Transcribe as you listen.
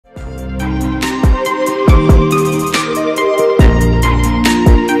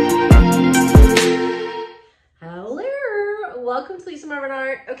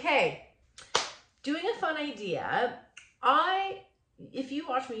start. Okay, doing a fun idea. If you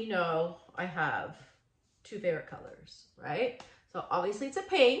watch me, you know I have two favorite colors, right? So obviously it's a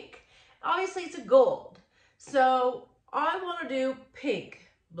pink, obviously it's a gold. So I want to do pink,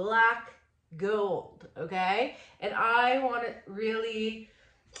 black, gold, okay? And I want it really,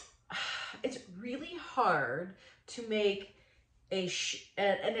 it's really hard to make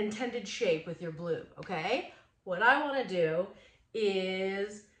an intended shape with your blue, okay? What I want to do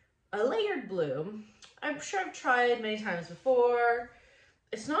is a layered blue. I'm sure I've tried many times before.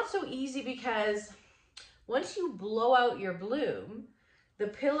 It's not so easy because once you blow out your bloom, the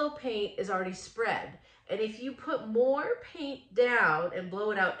pillow paint is already spread. And if you put more paint down and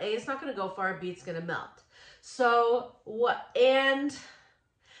blow it out, A, it's not going to go far, B, it's going to melt. So what I'm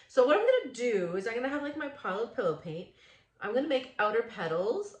going to do is I'm going to have like my pile of pillow paint. I'm going to make outer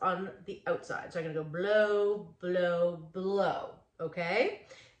petals on the outside. So I'm going to go blow, blow, blow, okay?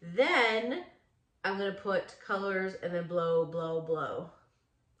 Then I'm going to put colors and then blow, blow, blow.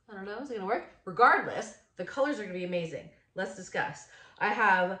 I don't know, is it going to work? Regardless, the colors are going to be amazing. Let's discuss. I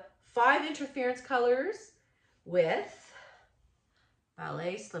have 5 interference colors with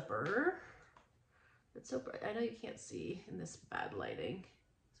ballet slipper. It's so bright. I know you can't see in this bad lighting.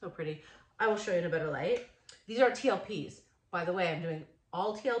 So pretty. I will show you in a better light. These are TLPs. By the way, I'm doing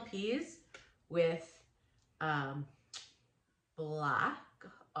all TLPs with black,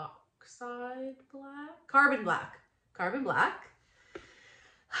 oxide black, carbon black.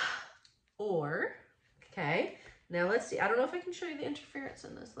 Or, okay, now let's see. I don't know if I can show you the interference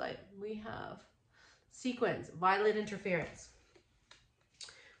in this light. We have sequins, violet interference.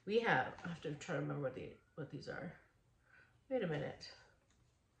 I have to try to remember what these are. Wait a minute.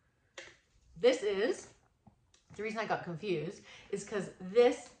 The reason I got confused is because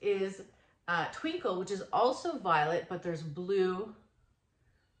this is Twinkle, which is also violet, but there's blue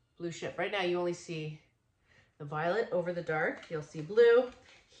ship. Right now you only see the violet over the dark. You'll see blue.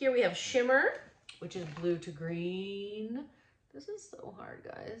 Here we have Shimmer, which is blue to green. This is so hard,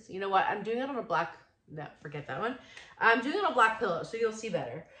 guys. You know what? I'm doing it on a black, no, forget that one. I'm doing it on a black pillow, so you'll see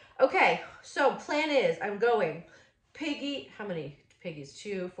better. Okay, so plan is I'm going piggy, how many piggies?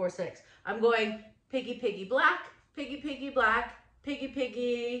 2, 4, 6. I'm going piggy, piggy, black, piggy, piggy, black, piggy,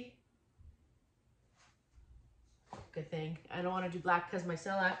 piggy. Good thing. I don't want to do black because my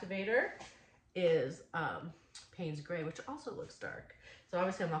cell activator is Payne's Gray, which also looks dark. So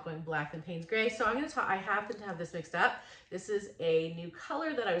obviously I'm not going black and Payne's Gray. So I happen to have this mixed up. This is a new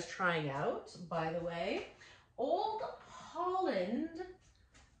color that I was trying out, by the way. Old Holland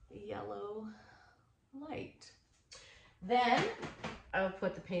Yellow Light. Then I'll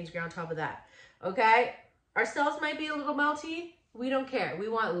put the Payne's Gray on top of that. Okay, our cells might be a little melty. We don't care. We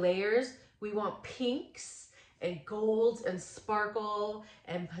want layers. We want pinks and golds and sparkle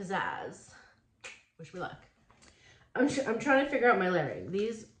and pizzazz. Wish me luck. I'm trying to figure out my layering.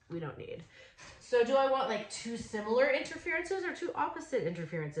 These we don't need. So do I want like 2 similar interferences or 2 opposite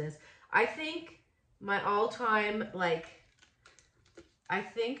interferences? I think my all-time, I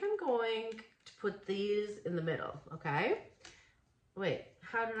think I'm going to put these in the middle, okay? Wait,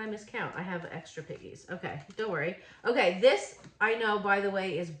 how did I miscount? I have extra piggies. Okay, don't worry. Okay, this I know, by the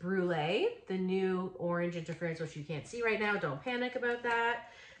way, is Brulee, the new orange interference, which you can't see right now. Don't panic about that.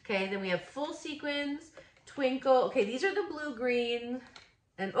 Okay, then we have full sequins, Twinkle. Okay, these are the blue, green,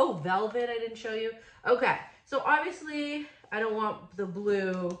 and oh, Velvet I didn't show you. Okay, so obviously I don't want the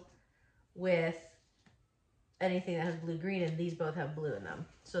blue with anything that has blue, green, and these both have blue in them.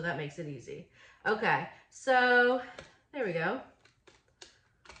 So that makes it easy. Okay, so there we go.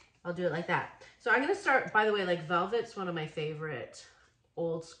 I'll do it like that. So I'm going to start, by the way, like Velvet's one of my favorite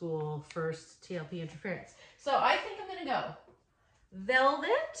old school first TLP interference. So I think I'm going to go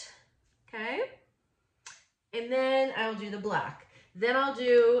Velvet, okay? And then I'll do the black. Then I'll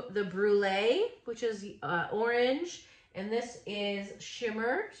do the Brulee, which is orange. And this is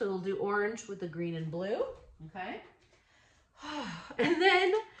Shimmer. So we'll do orange with the green and blue, okay? And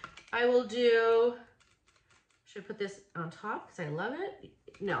then I will do, should I put this on top because I love it?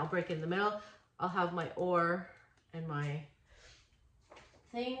 No, I'll break it in the middle. I'll have my oar and my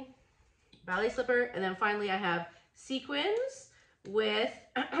thing, ballet slipper. And then finally I have sequins with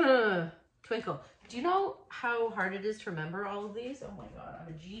Twinkle. Do you know how hard it is to remember all of these? Oh my God,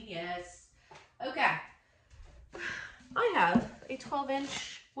 I'm a genius. Okay. I have a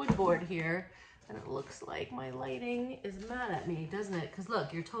 12-inch wood board here, and it looks like my lighting is mad at me, doesn't it? Because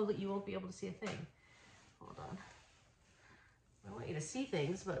look, you won't be able to see a thing. Hold on. I want you to see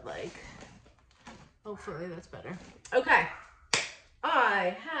things, but like, hopefully that's better. Okay.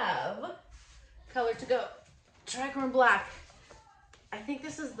 I have color to go. Trichrome black. I think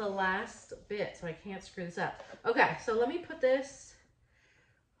this is the last bit, so I can't screw this up. Okay, so let me put this,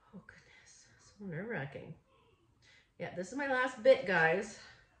 oh goodness, so nerve-wracking. Yeah, this is my last bit, guys.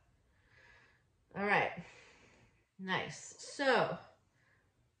 All right, nice. So,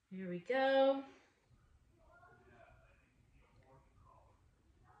 here we go.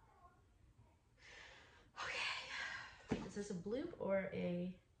 Okay, is this a bloop or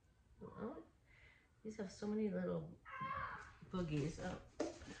a, oh, these have so many little boogies. Oh,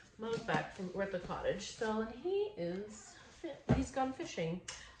 Mo's back from, we're at the cottage, so he's gone fishing.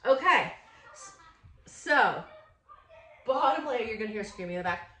 Okay, so bottom layer, you're gonna hear screaming in the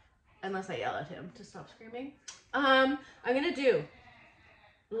back, unless I yell at him to stop screaming. I'm gonna do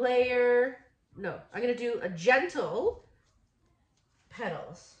I'm gonna do a gentle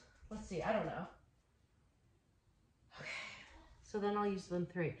petals. Let's see, I don't know. Okay, so then I'll use them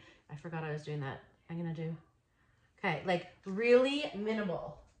 3. I forgot I was doing that. I'm gonna do, okay, like really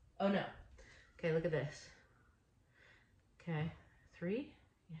minimal. Oh no. Okay, look at this. Okay, 3,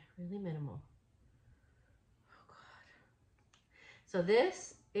 yeah, really minimal. Oh God. So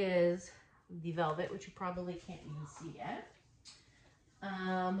this is the velvet, which you probably can't even see yet.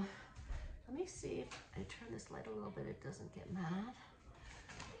 Let me see if I turn this light a little bit, it doesn't get mad.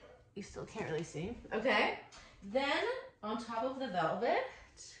 You still can't really see. Okay, then on top of the velvet,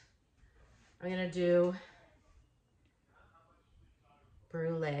 I'm gonna do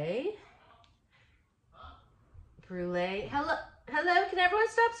brulee. Brulee. Hello, can everyone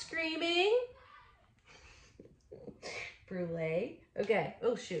stop screaming? Brulee. Okay,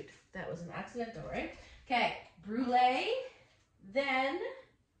 oh shoot, that was an accident, don't worry. Okay, brulee, then,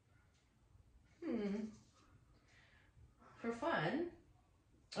 for fun,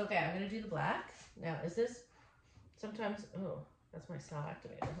 okay, I'm gonna do the black. Now, is this, sometimes, oh, that's my cell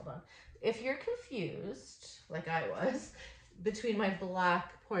activator, hold on. If you're confused, like I was, between my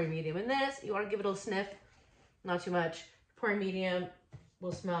black pouring medium and this, you wanna give it a little sniff, not too much. Pouring medium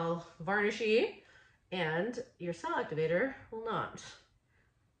will smell varnishy, and your cell activator will not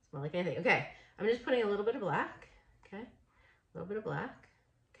smell like anything. Okay, I'm just putting a little bit of black, okay? A little bit of black,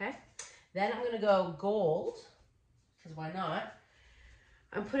 okay? Then I'm gonna go gold, because why not?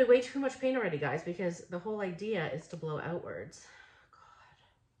 I'm putting way too much paint already, guys, because the whole idea is to blow outwards.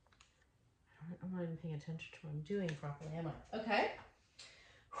 God, I'm not even paying attention to what I'm doing properly, am I? Okay.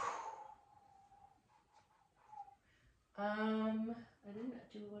 I didn't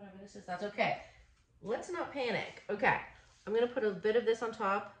do whatever this is. That's okay. Let's not panic. Okay, I'm gonna put a bit of this on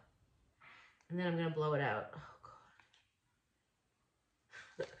top, and then I'm gonna blow it out. Oh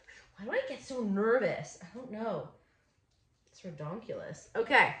God. Why do I get so nervous? I don't know. It's redonkulous.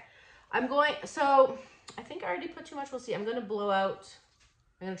 Okay, so I think I already put too much. We'll see. I'm gonna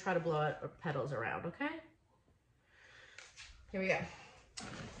try to blow out petals around, okay? Here we go.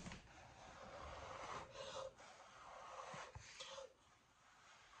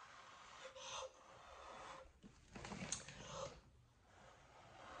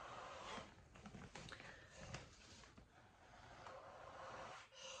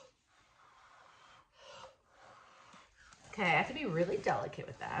 Okay, I have to be really delicate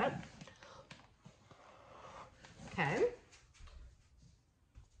with that. Okay.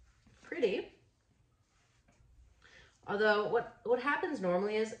 Pretty. Although what happens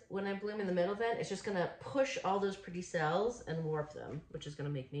normally is when I bloom in the middle, then it's just gonna push all those pretty cells and warp them, which is gonna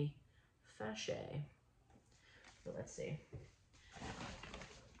make me fâché. So let's see.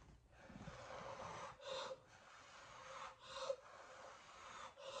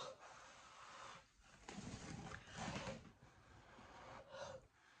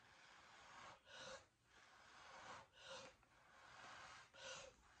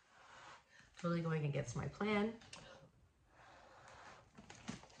 Totally going against my plan.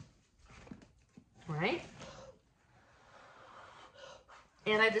 Right?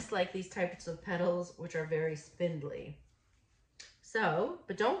 And I just like these types of petals, which are very spindly. So,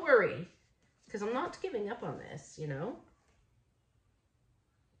 but don't worry, because I'm not giving up on this, you know?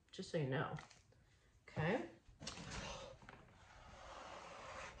 Just so you know. Okay.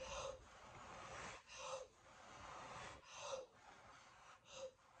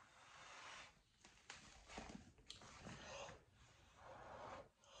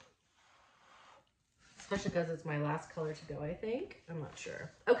 Especially because it's my last color to go, I think. I'm not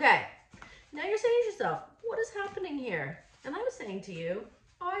sure. Okay, now you're saying to yourself, what is happening here? And I was saying to you,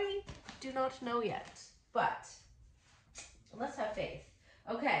 I do not know yet, but let's have faith.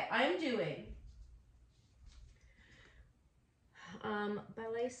 Okay, I'm doing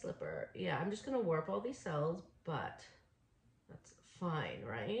ballet slipper. Yeah, I'm just gonna warp all these cells, but that's fine,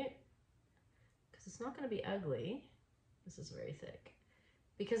 right? Because it's not gonna be ugly. This is very thick.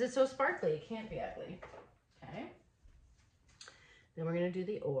 because it's so sparkly. It can't be ugly. Okay. Then we're going to do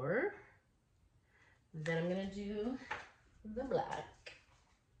the ore. Then I'm going to do the black.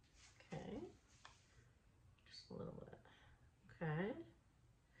 Okay. Just a little bit. Okay.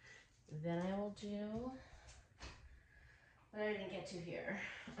 Then I will do, what I didn't get to here.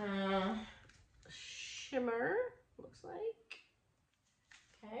 Shimmer, looks like.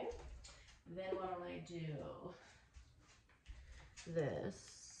 Okay. Then what will I do? This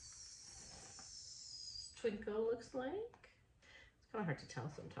twinkle looks like. It's kind of hard to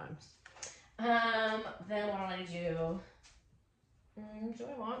tell sometimes. Then what will I do? Do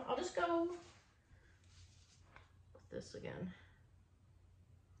I want? I'll just go with this again.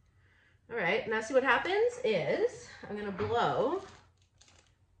 All right, now see what happens is I'm gonna blow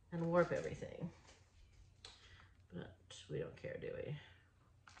and warp everything. But we don't care, do we?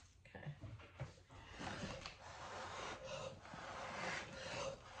 Okay.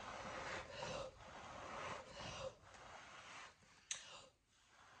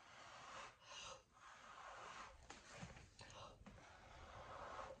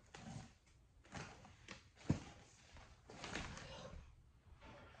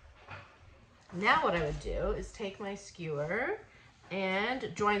 Now what I would do is take my skewer and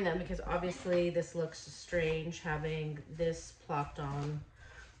join them, because obviously this looks strange having this plopped on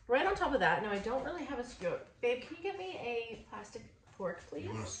right on top of that. Now I don't really have a skewer. Babe, can you get me a plastic fork, please?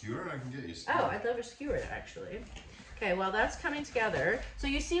 You want a skewer? I can get you a skewer. Oh, I'd love a skewer actually. Okay, well that's coming together. So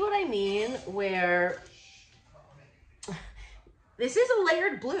you see what I mean, where this is a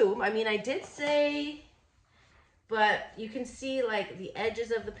layered bloom. I mean, I did say, but you can see like the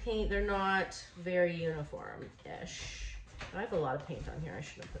edges of the paint, they're not very uniform-ish. I have a lot of paint on here. I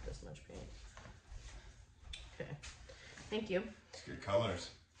shouldn't have put this much paint. Okay, thank you. It's good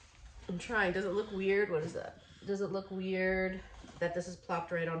colors. I'm trying. Does it look weird? What is that? Does it look weird that this is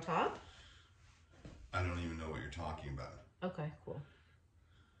plopped right on top? I don't even know what you're talking about. Okay, cool.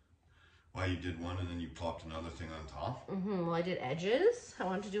 Why, you did one and then you plopped another thing on top? Mm-hmm. Well, I did edges. I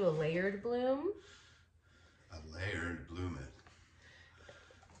wanted to do a layered bloom. A layered bloometh.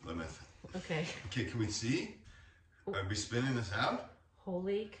 Okay. Okay, can we see? Are we spinning this out?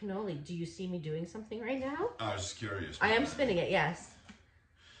 Holy cannoli. Do you see me doing something right now? I was just curious. I am spinning it, yes.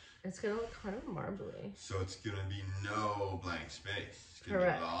 It's going to look kind of marbly. So it's going to be no blank space. It's going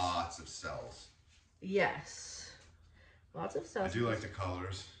Correct. to be lots of cells. Yes. Lots of cells. I do like the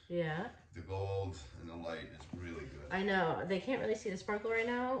colors. Yeah. The gold and the light is really good. I know. They can't really see the sparkle right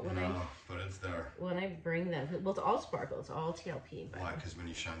now. But it's there. When I bring them. Well, it's all sparkle. It's all TLP. Why? Because when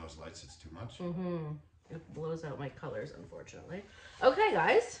you shine those lights, it's too much? Mm-hmm. It blows out my colors, unfortunately. Okay,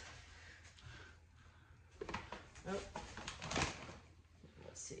 guys. Oh.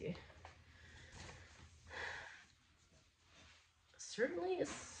 Let's see. Certainly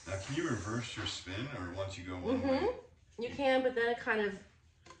is. Now, can you reverse your spin, or once you go one way? You can, but then it kind of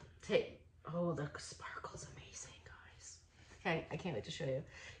oh, the sparkle's amazing, guys. Okay, I can't wait to show you.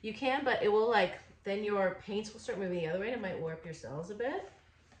 You can, but it will like, then your paints will start moving the other way and it might warp your cells a bit.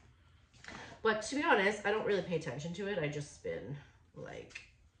 But to be honest, I don't really pay attention to it. I just spin like,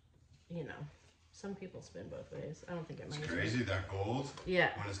 you know, some people spin both ways. I don't think it matters. It's crazy, that gold. Yeah.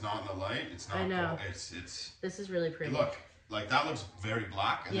 When it's not in the light, it's not I know. gold. It's This is really pretty. Look, like that looks very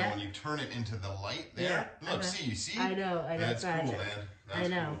black, and Yeah. then when you turn it into the light there, look, see, you see? I know. That's cool, magic. man. That's I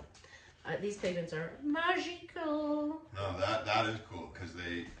know. Cool. These pigments are magical. No, that is cool, because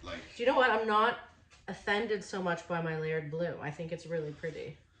they, like... Do you know what? I'm not offended so much by my layered bloom. I think it's really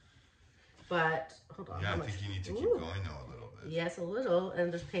pretty. But, hold on. Yeah, I think you need to keep going, though, a little bit. Yes, a little.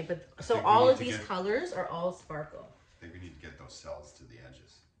 And there's paint. But so think we all need of to these get- colors are all sparkle. I think we need to get those cells to the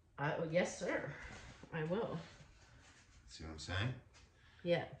edges. Yes, sir. I will. See what I'm saying?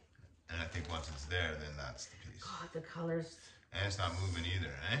 Yeah. And I think once it's there, then that's the piece. God, the colors. And it's not moving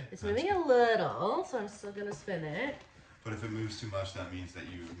either, eh? It's moving a little, so I'm still going to spin it. But if it moves too much, that means that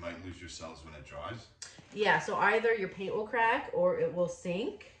you might lose your cells when it dries. Yeah, so either your paint will crack or it will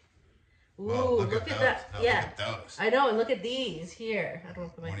sink. Ooh, Well, look at those. that. Now Yeah. Look at those. I know, and look at these here. I don't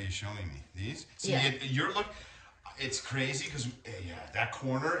know if What are you showing me? These? See, Yeah. you're look. It's crazy because yeah, that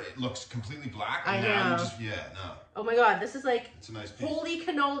corner it looks completely black. I And now know. you just no. Oh my God, this is like It's a nice piece. holy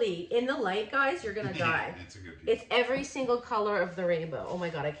cannoli. In the light, guys, you're gonna die. It's a good piece. It's every single color of the rainbow. Oh my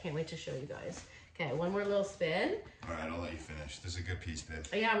God, I can't wait to show you guys. Okay, one more little spin. All right, I'll let you finish. This is a good piece, babe.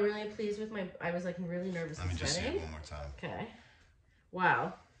 Yeah, I'm really pleased with my. I was like really nervous. Let me just see spinning. it one more time. Okay.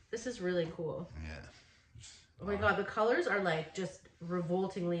 Wow, this is really cool. Yeah. Oh my God, the colors are like just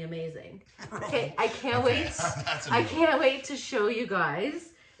revoltingly amazing. Okay, I can't wait. That's I amazing. can't wait to show you guys.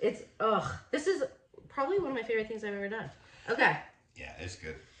 It's this is probably one of my favorite things I've ever done. Okay. Yeah, it's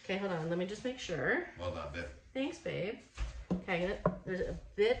good. Okay, hold on. Let me just make sure. Well done, babe. Thanks, babe. Okay, there's a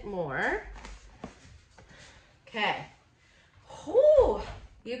bit more. Okay. Whew.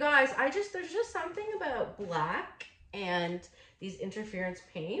 You guys, there's just something about black and these interference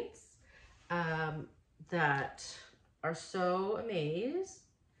paints that are so amazed.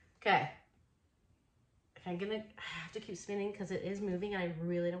 Okay. I have to keep spinning because it is moving and I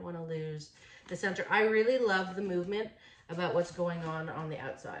really don't want to lose the center. I really love the movement about what's going on the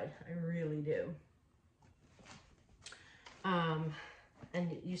outside. I really do.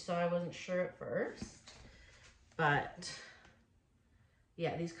 And you saw I wasn't sure at first, but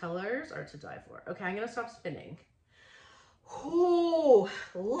yeah, these colors are to die for. Okay, I'm gonna stop spinning. Ooh,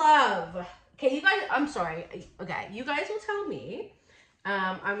 love. Okay, you guys, I'm sorry. Okay, you guys will tell me.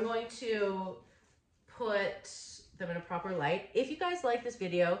 I'm going to put them in a proper light. If you guys like this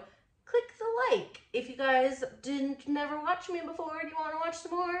video, click the like. If you guys never watched me before and you want to watch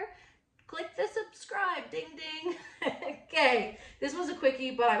some more, click the subscribe, ding ding. Okay, this was a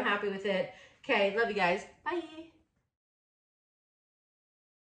quickie, but I'm happy with it. Okay, love you guys. Bye.